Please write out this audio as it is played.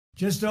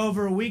Just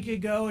over a week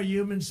ago, a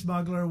human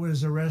smuggler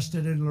was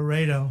arrested in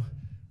Laredo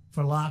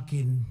for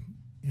locking,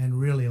 and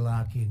really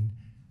locking,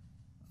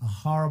 a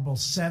horrible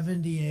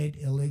 78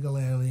 illegal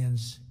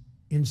aliens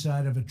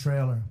inside of a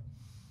trailer.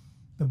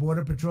 The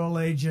Border Patrol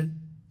agent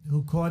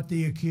who caught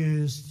the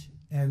accused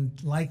and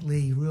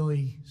likely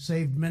really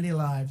saved many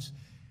lives,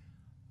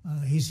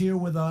 he's here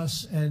with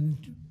us.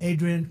 And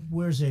Adrian,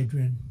 where's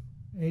Adrian?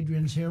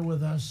 Adrian's here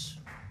with us.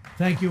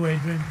 Thank you,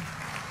 Adrian.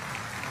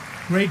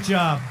 Great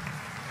job.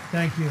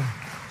 Thank you.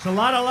 It's a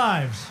lot of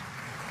lives.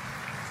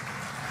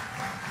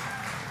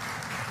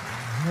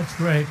 That's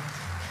great.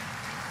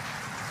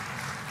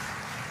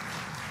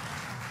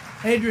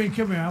 Adrian,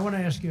 come here. I want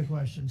to ask you a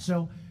question.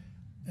 So,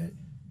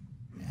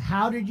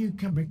 how did you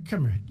come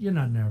here? You're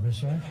not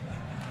nervous, right?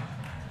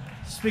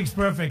 Speaks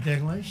perfect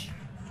English.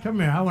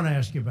 Come here. I want to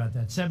ask you about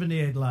that.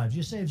 78 lives.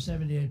 You saved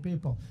 78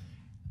 people.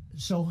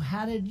 So,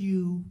 how did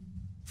you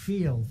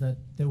feel that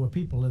there were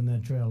people in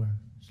that trailer?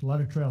 There's a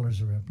lot of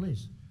trailers around.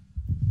 Please.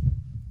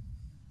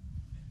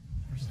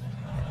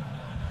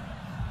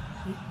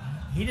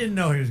 He didn't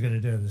know he was going to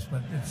do this,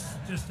 but it's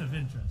just of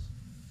interest.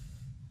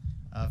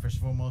 First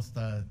and foremost,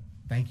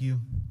 thank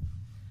you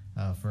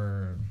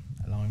for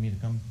allowing me to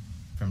come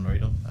from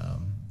Laredo.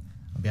 On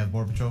behalf of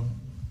Border Patrol,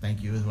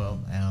 thank you as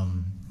well.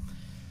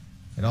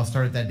 It all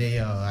started that day.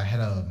 I had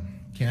a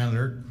canine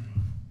alert.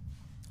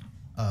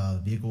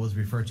 Vehicle was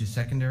referred to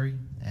secondary,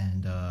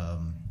 and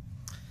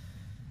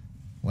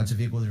once the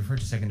vehicle was referred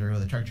to secondary, or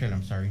the truck trailer,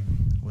 I'm sorry,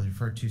 was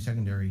referred to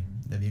secondary,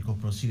 the vehicle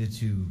proceeded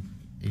to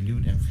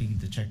elude and flee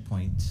the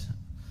checkpoint.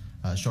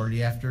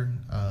 Shortly after,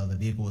 the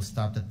vehicle was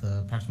stopped at the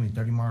approximately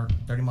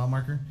 30-mile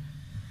marker,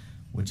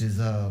 which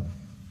is a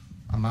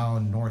mile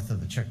north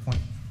of the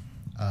checkpoint.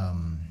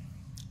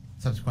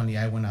 Subsequently,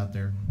 I went out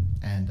there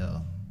and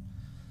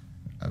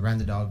I ran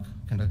the dog,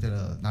 conducted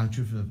a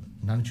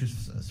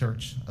non-intrusive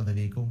search of the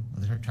vehicle,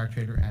 of the truck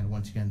trailer, and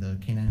once again, the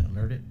canine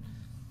alerted.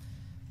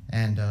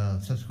 And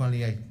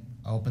subsequently, I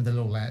opened the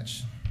little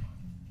latch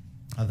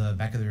of the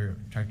back of the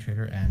truck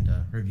trailer and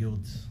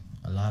revealed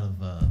a lot of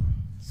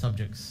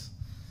subjects.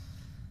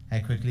 I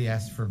quickly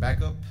asked for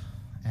backup,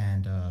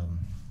 and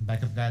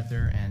backup got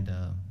there, and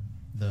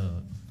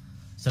the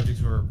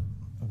subjects were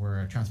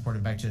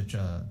transported back to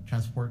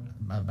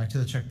back to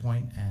the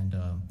checkpoint, and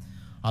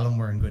all of them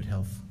were in good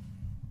health.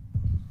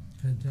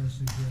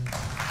 Fantastic.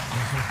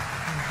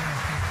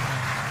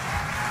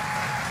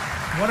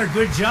 What a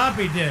good job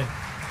he did.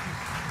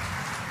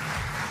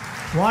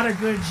 What a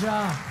good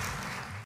job.